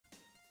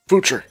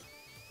Future.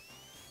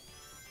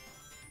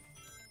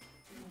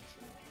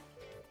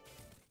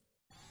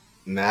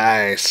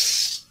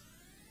 Nice.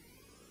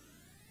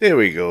 There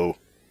we go.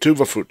 To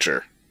the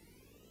future.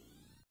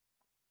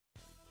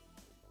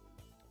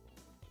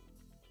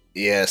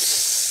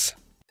 Yes.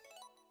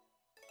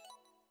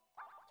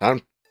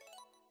 I'm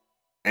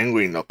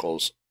Angry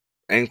Knuckles.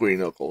 Angry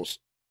Knuckles.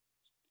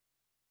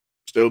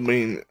 Still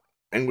mean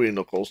Angry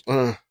Knuckles.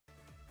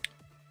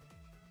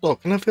 So,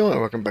 can I feel like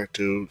welcome back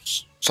to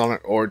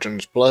Sonic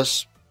Origins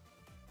Plus?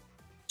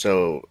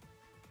 So,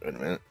 wait a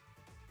minute.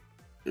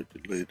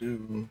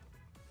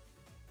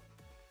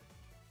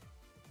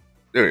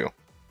 There we go.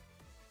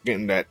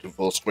 Getting that to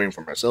full screen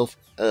for myself.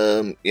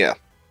 Yeah.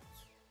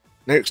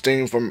 Next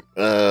thing from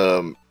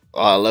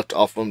I left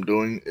off from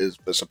doing is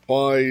the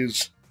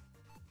supplies,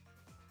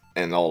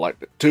 and I'll like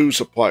the 2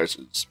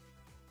 surprises.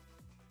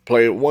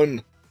 Play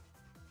one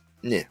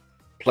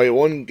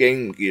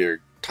Game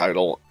Gear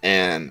title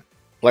and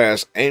play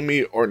as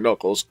Amy or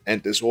Knuckles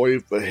and destroy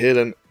the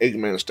hidden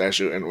Eggman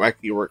statue in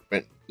Wacky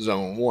Workbench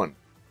Zone 1.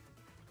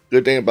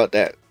 Good thing about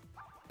that,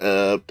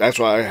 that's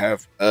why I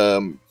have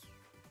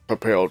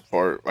prepared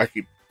for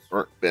Wacky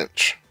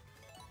Workbench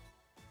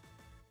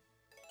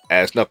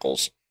as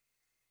Knuckles.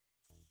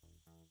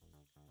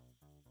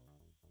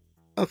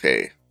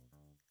 Okay.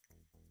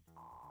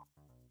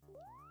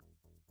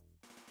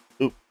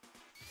 Oop.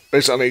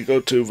 Basically, go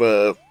to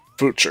the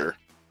future.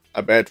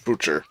 A bad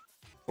future.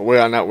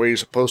 Where I'm not where you're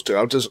supposed to.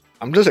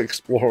 I'm just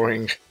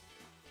exploring.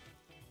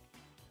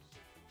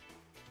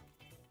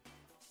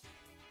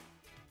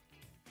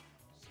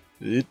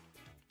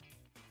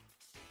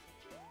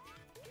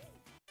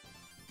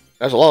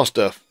 That's a lot of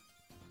stuff.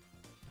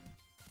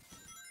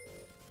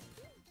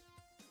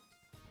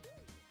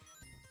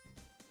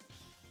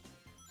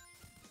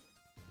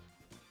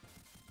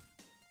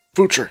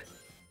 Future.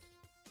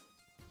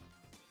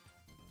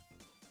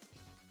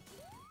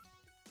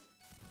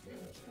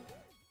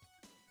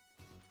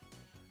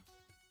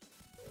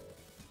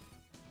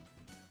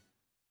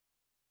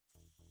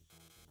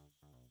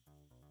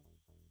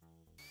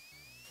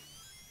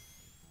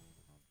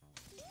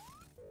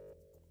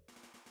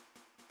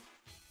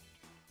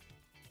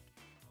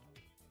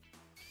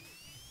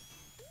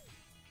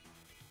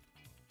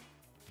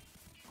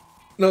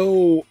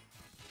 No.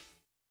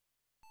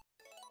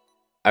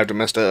 I have to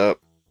mess that up.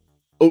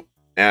 Oh,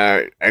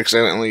 I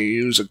accidentally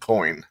used a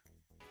coin.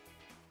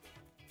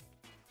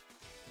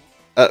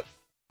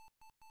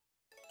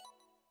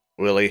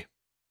 Willie.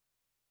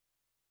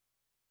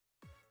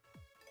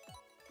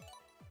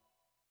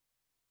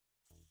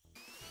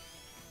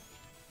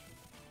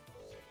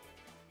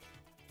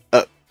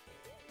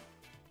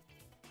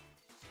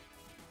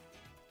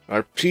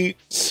 For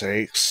Pete's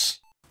sakes.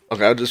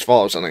 Okay, I'll just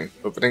follow something.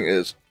 But the thing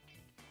is,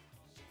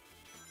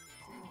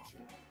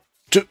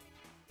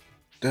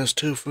 there's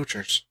 2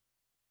 futures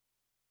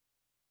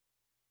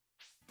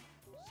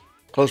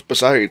close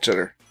beside each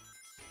other.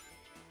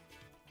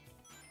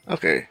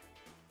 Okay.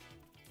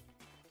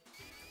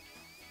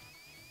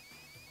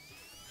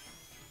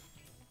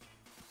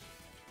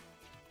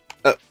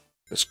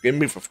 Just give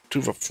me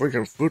to the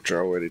freaking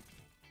future already.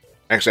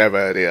 Actually, I have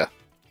an idea.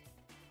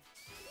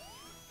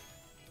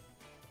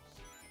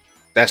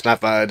 That's not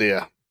the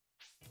idea.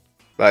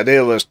 The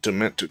idea was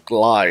meant to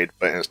glide,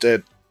 but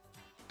instead,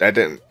 that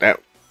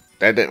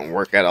didn't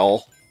work at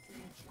all.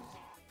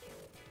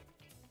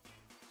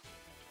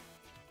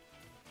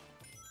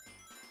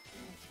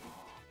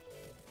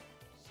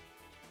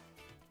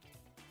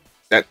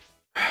 That.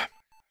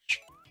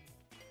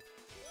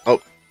 Oh,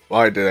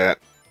 why did that?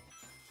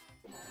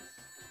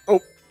 Oh.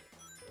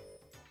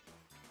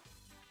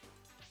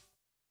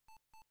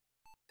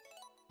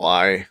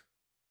 Why?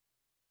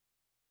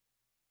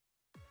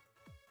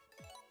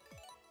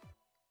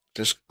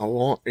 I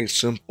want a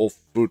simple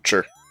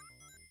future.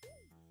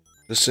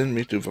 Just send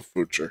me to the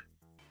future.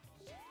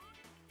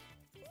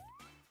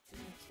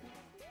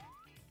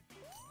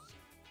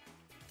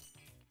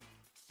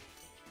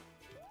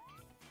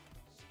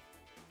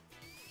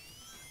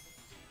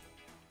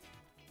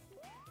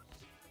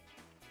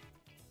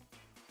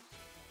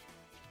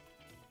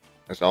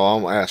 That's all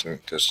I'm asking.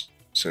 Just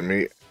send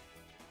me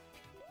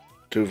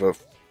to the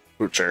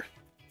future.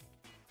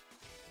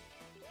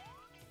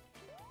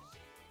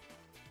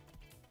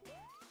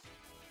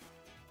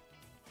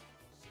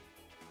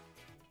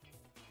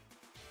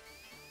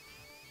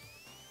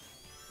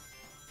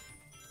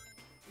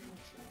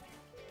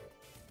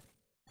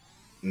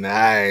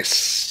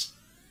 Nice.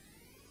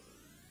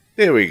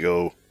 There we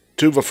go.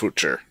 To the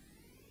future.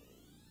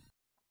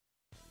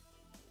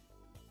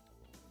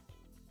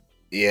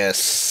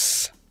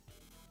 Yes.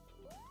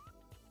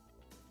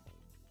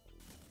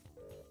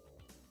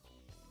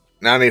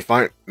 Now I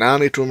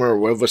need to remember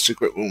where the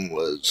secret room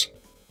was.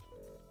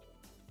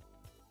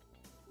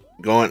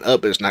 Going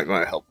up is not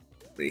going to help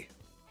me.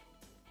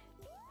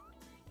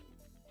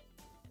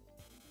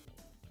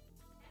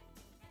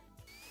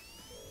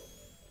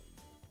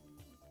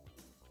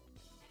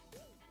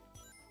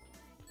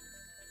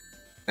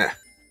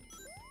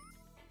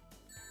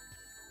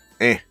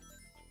 Eh.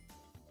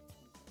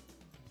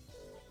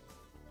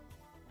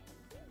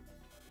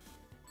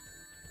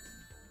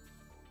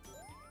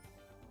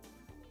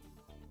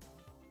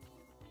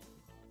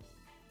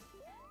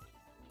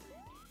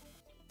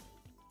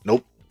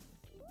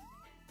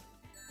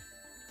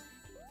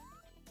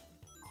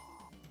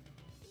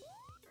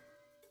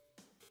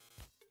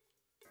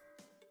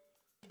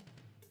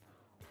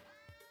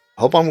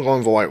 Hope I'm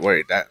going the right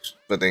way. That's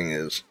the thing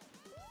is.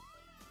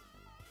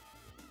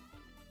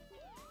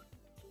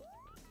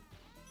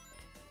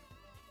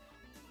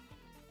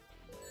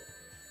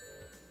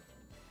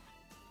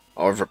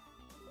 However,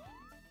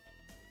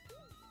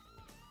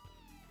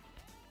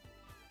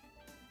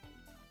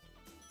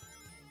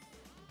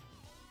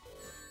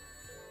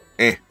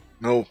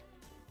 no.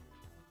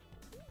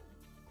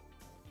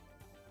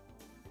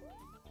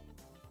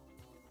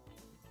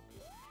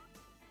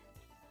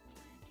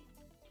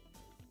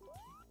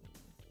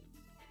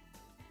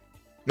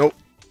 Nope.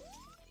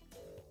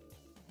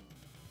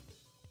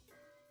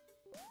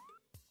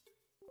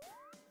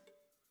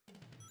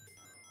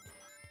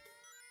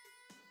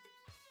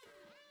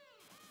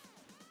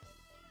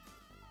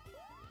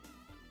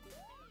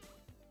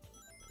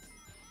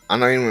 I'm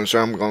not even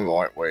sure I'm going the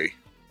right way.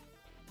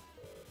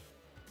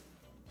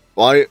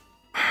 Why?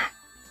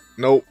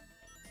 Nope.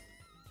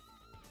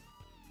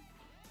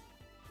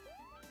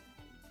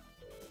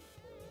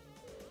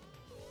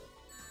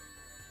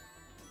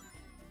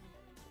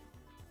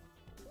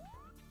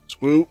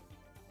 Swoop.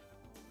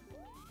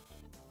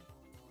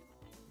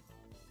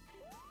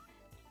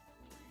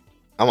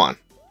 Come on.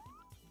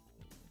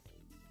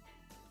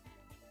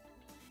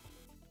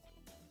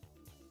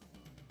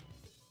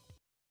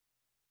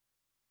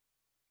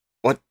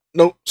 What?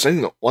 Nope.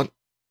 Signal. What?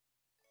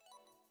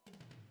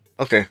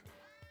 Okay.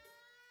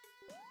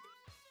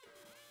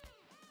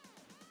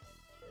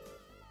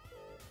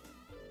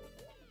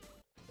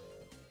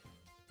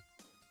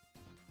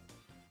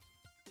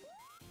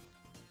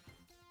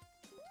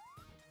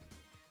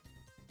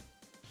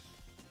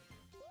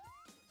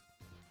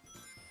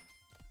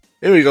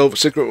 Here we go.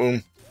 Secret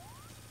room.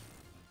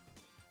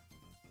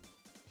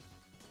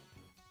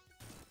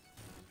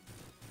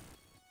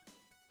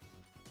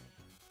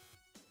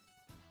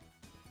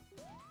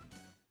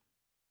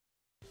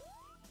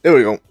 There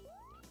we go.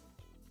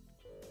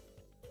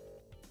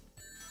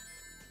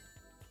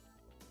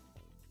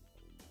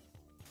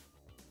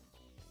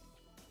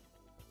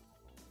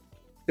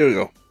 Here we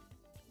go.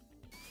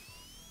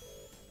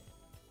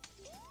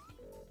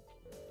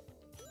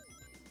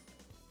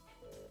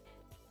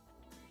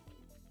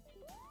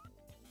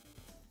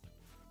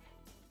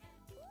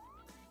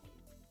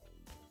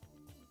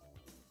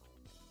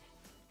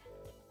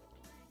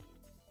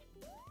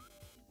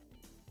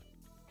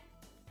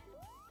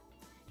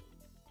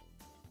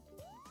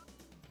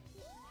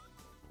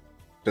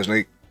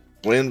 Disney,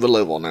 win the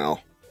level now.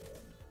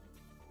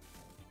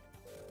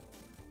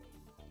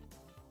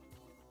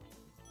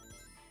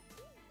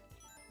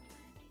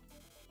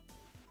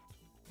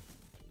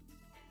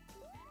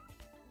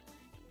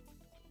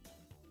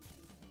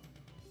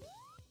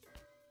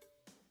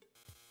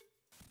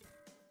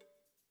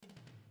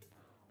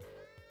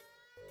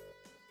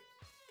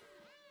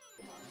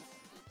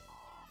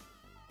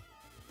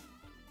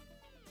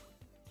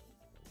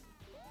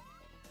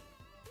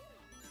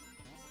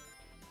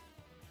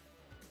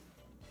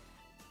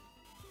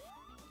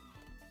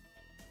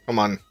 Come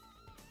on.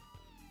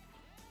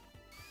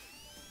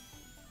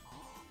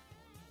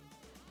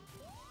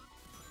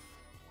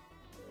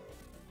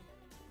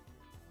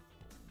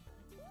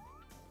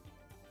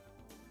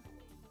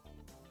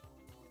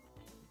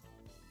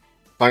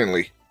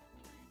 Finally.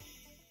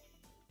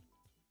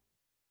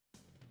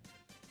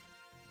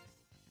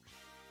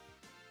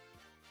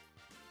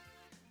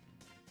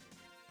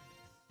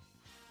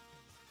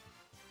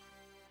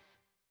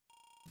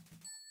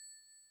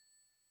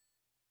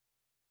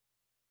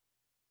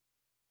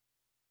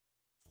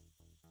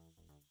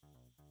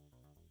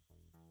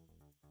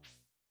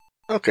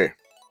 Okay.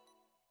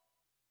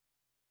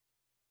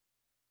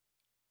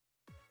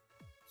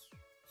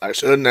 I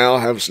should now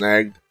have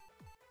snagged.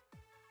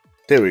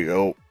 There we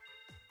go.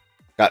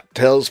 Got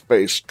Tails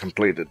base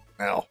completed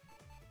now.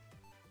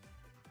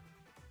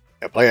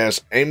 I play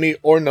as Amy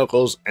or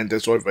Knuckles and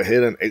destroy the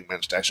hidden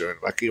Eggman statue in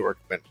Wacky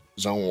Workbench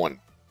Zone 1.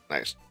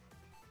 Nice.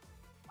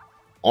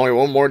 Only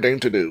one more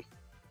thing to do.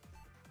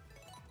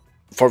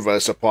 For the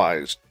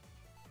surprise.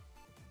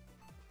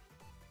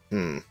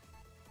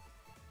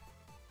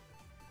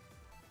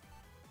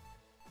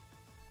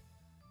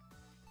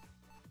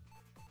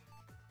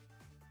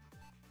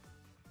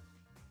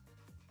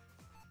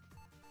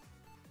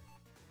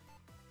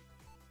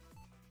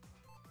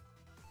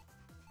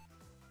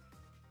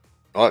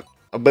 What?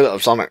 A bit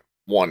of Sonic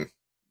 1.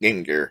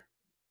 Game Gear.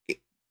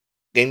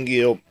 Game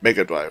Gear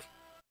Mega Drive.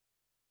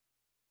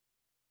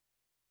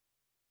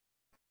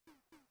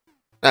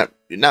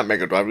 Not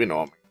Mega Drive, you know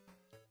what I mean.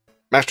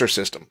 Master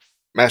System.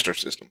 Master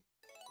System.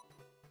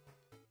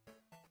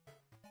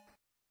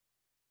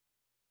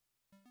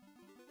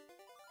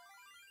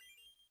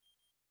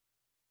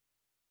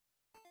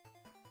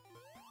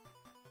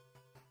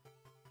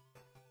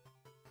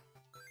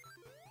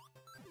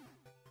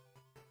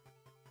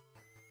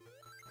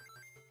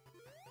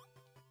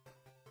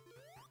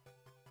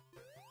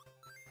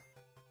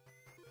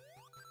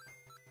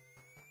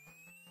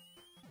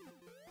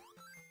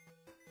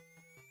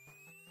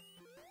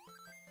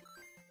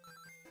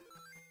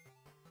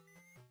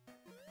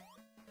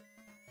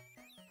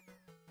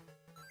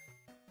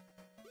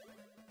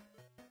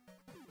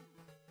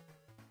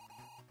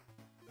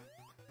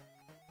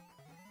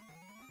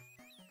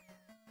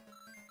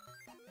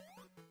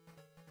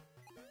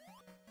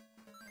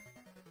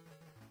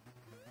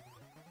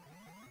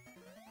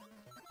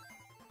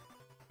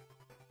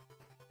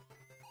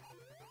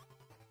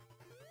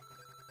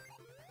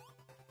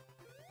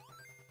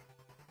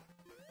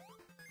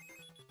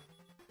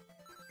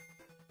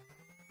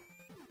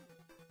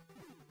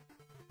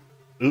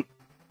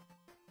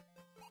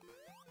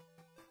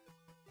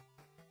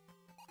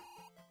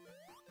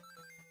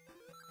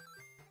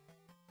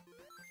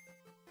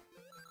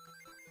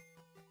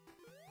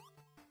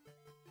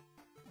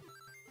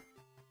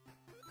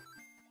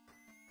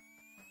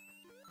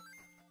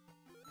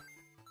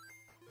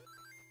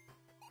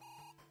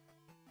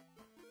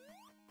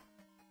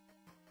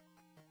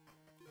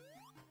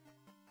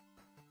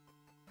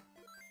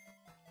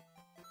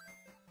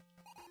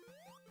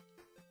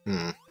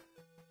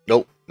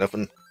 Nope,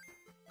 nothing.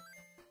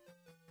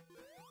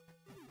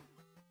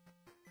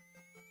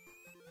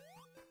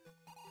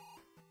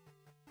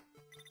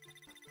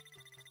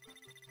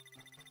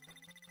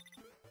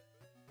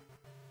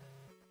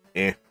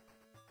 Yeah.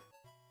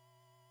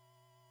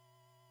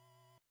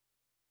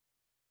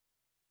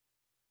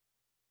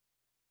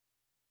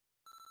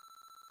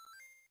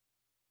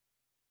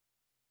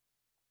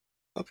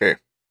 Okay.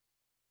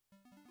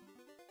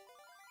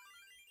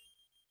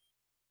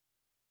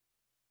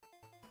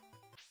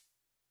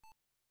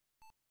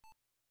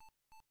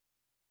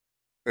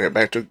 Okay,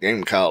 back to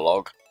game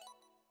catalog.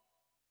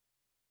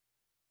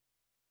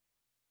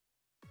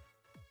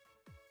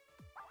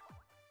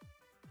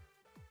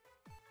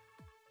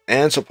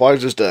 And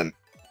supplies is done.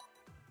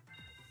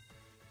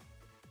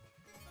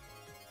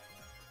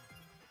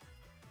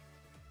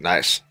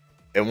 Nice.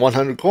 And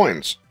 100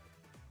 coins.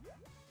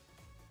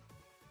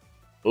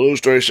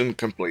 Illustration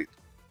complete.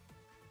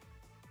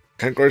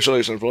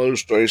 Congratulations,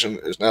 illustration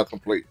is now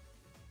complete.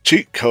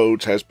 Cheat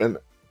codes has been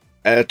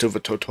added to the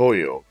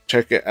tutorial.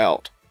 Check it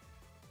out.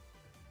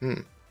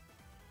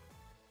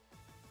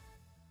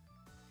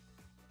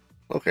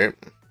 Okay.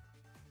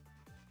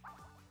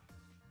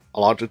 A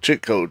lot of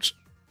cheat codes.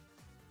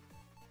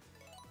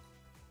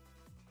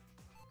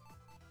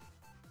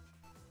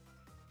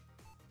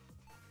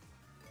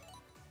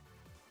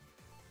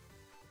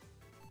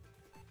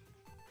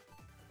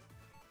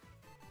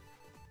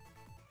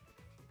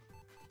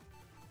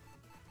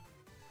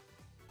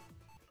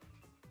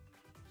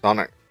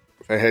 Sonic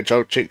the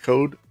Hedgehog cheat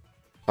code.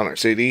 Sonic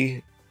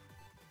CD.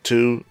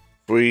 2,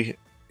 3.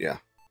 Yeah.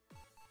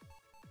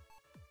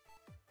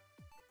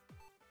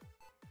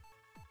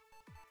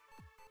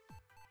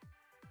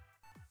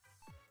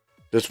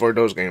 Just for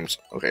those games.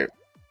 Okay.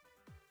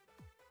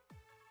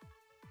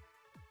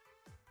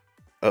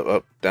 Up,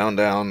 up, down,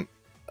 down.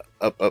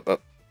 Up, up,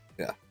 up.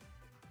 Yeah.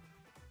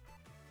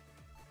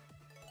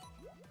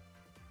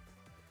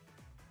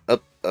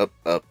 Up, up,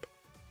 up.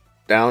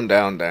 Down,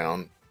 down,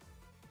 down.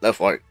 Left,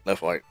 right,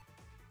 left, right.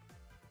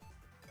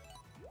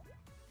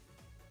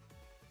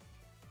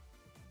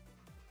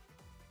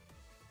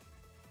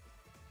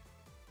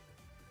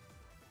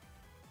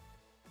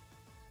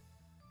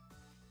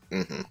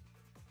 Mm-hmm.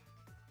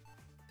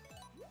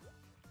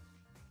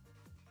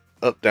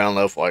 Up, down,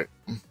 left, right.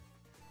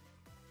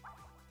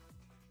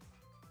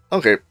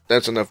 Okay,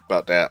 that's enough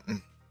about that.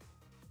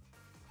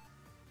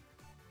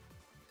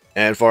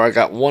 And for I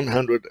got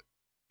 100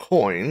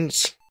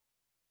 coins.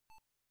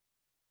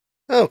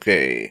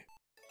 Okay.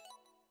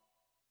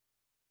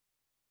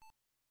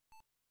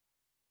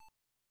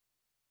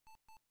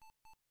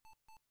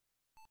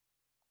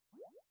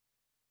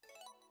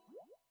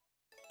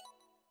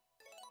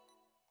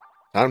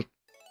 Time.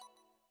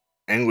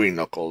 Angry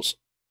Knuckles.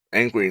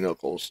 Angry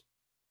Knuckles.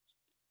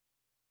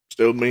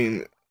 Still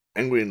mean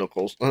Angry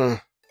Knuckles.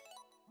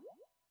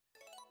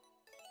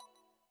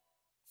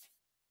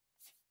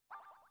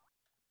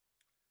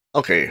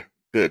 Okay,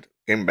 good.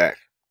 Came back.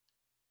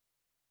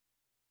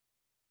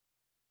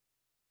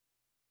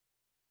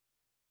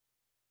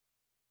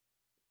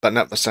 But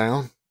not the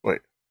sound?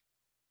 Wait.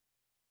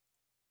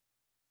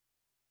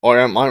 Or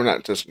am I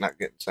not just not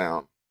getting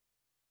sound?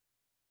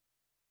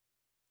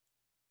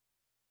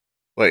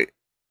 Wait.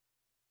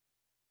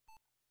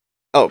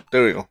 Oh,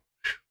 there we go.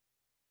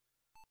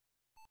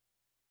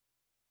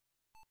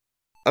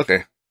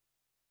 Okay.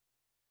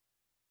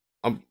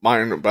 I'm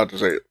mine about to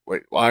say,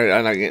 wait, why am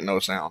I not getting no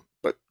sound?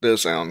 But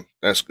this sound,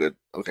 that's good.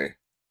 Okay.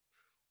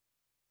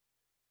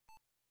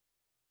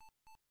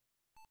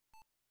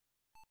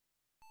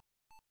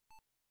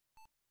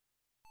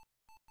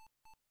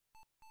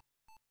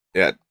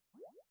 Yeah.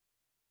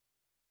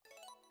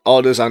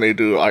 All this I need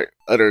to do like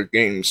other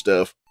game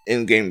stuff,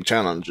 in-game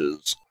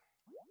challenges.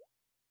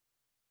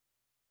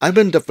 I've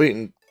been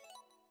defeating.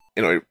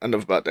 Anyway,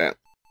 enough about that.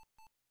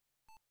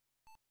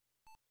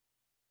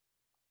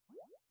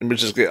 Let me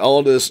just get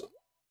all this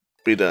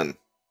be done.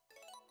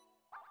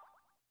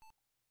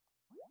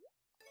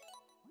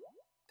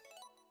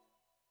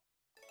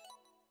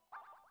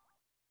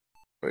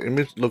 Wait, let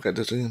me look at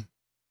this again.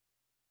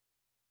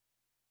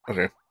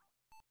 Okay.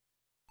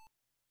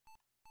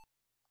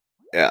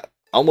 Yeah.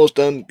 Almost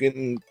done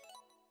getting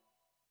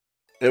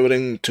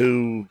everything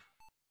to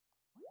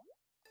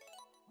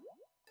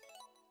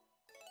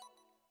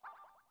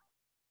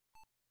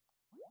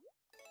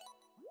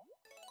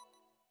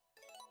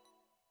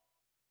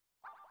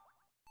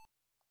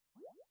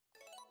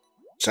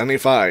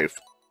 75.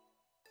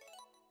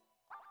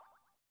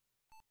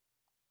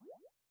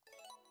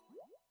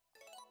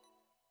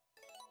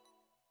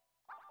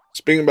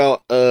 Speaking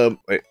about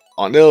wait,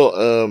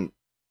 Arnell,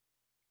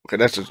 okay,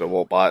 that's just a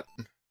robot.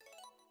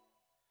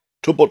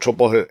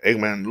 Triple hit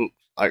Eggman looks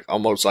like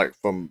almost like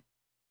from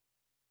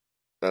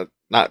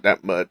not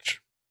that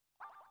much.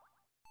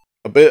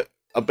 A bit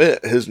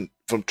his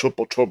from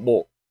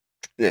triple,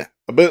 yeah,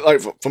 a bit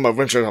like from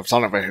Adventures of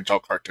Sonic the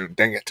Hedgehog cartoon.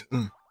 Dang it,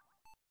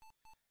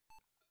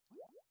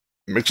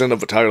 mixing of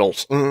the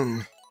titles.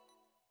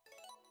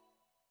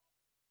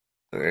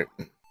 Okay.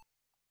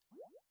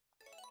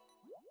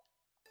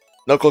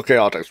 Knuckle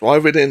Chaotix. Why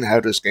we didn't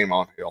have this game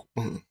on here?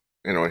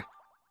 Anyway.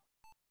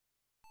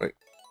 Wait.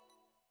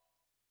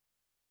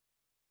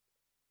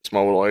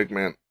 Small little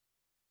Eggman.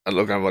 I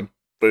look at my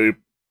very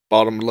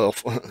bottom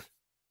left.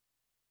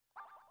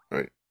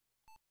 Right.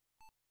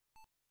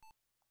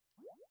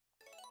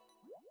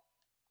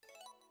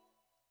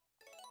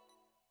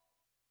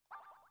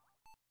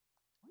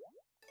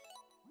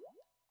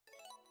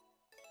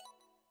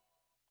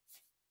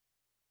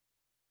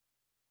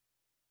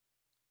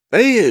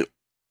 They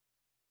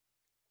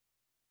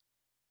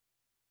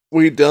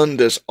redone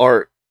this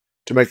art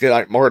to make it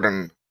like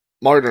modern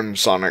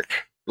Sonic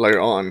later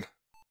on.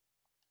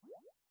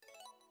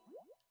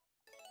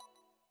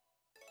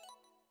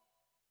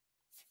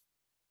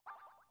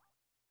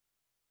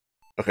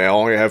 Okay, I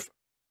only have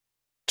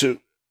two.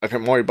 I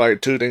can only buy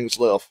two things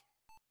left.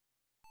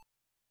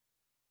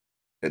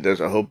 And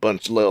there's a whole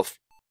bunch left.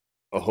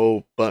 A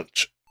whole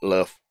bunch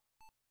left.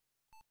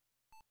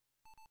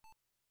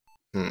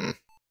 Hmm.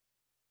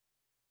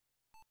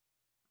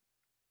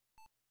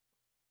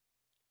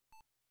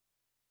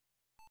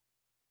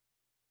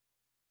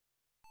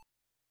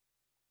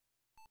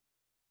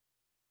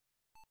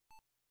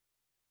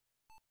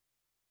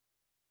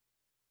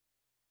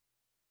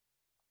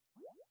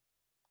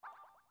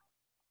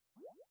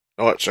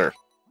 Oh, what, sir?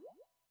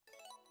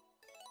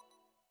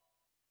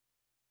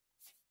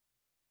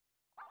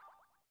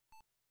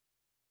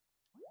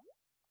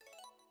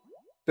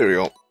 There we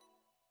go.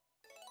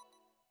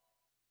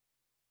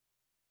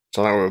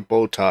 So now we're a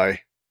bow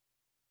tie.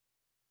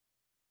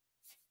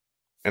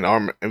 And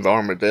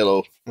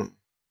armadillo.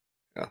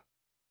 Yeah.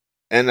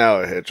 And now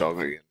a hedgehog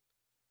again.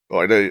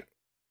 Well, I do.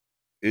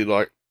 You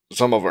like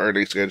some of our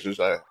early sketches,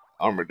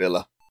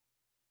 armadillo.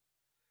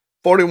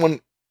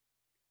 41.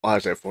 Why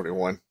is that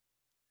 41?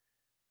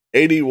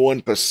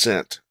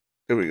 81%.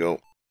 There we go.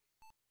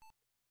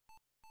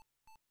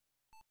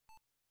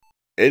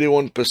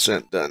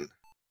 81% done.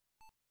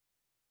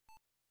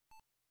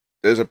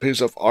 There's a piece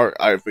of art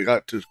I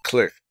forgot to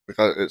click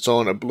because it's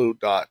on a blue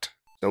dot.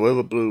 So we have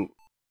a blue.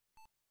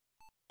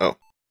 Oh.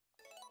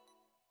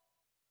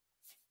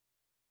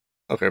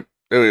 Okay.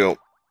 There we go.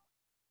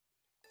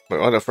 Wait,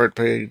 on the third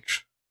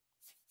page.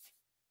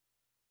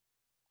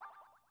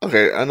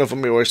 Okay, enough of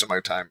me wasting my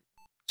time.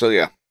 So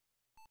yeah.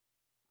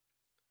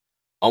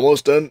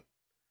 Almost done.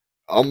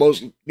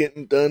 Almost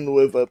getting done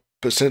with a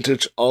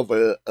percentage of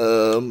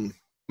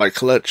my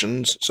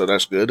collections, so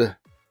that's good.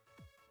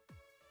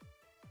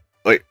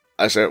 Wait,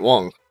 I said it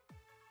wrong.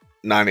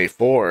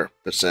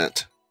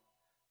 94%.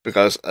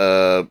 Because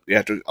you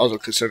have to also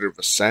consider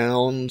the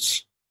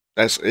sounds.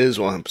 That is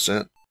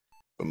 100%.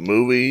 The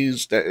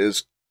movies, that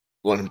is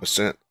 100%.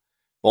 The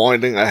only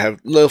thing I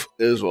have left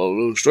is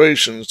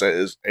illustrations, that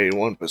is a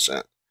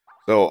 1%.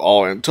 So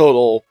all in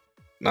total,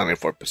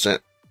 94%.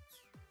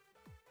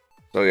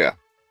 So yeah.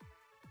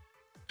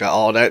 Got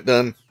all that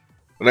done.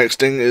 The next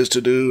thing is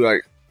to do,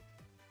 like,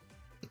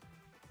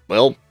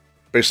 well,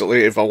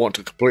 basically, if I want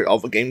to complete all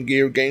the Game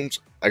Gear games,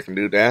 I can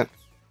do that.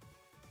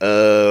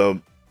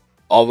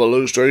 All the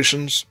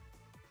illustrations,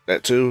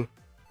 that too.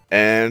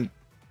 And,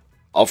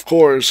 of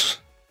course,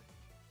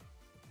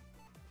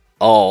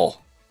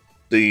 all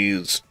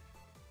these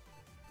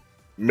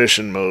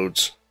mission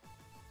modes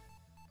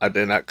I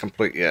did not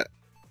complete yet.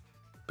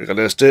 Because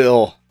there's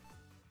still,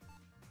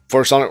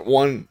 for Sonic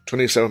 1,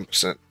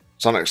 27%.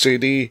 Sonic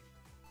CD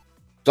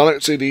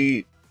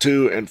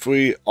 2 and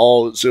 3,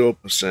 all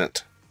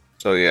 0%.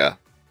 So yeah,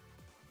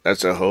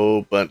 that's a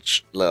whole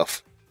bunch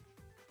left.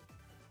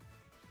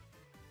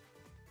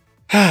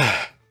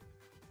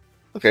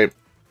 Okay,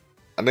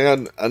 I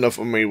think enough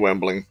of me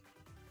rambling.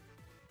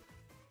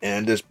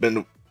 And it's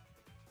been,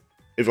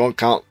 if you want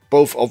to count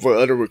both of our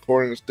other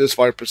recordings, this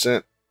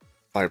 5%,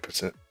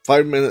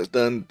 5 minutes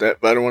done. That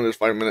other one is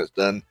 5 minutes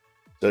done.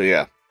 So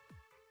yeah,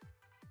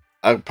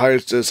 I'll probably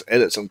just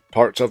edit some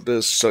parts of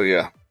this. So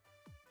yeah.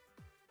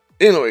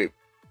 Anyway,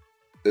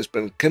 it's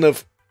been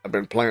Kenneth. I've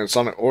been playing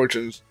Sonic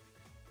Origins.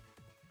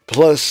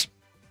 Plus,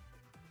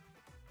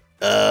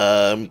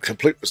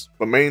 complete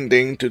the main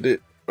thing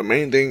the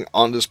main thing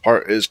on this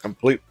part is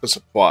complete the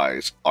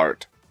supplies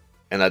art,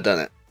 and I done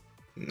it.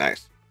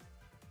 Nice.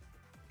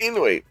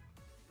 Anyway,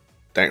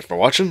 thanks for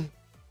watching.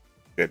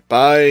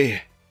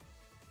 Goodbye,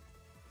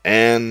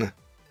 and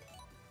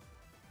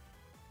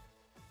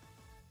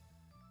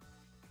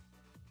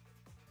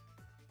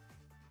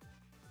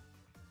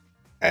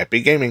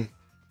happy gaming.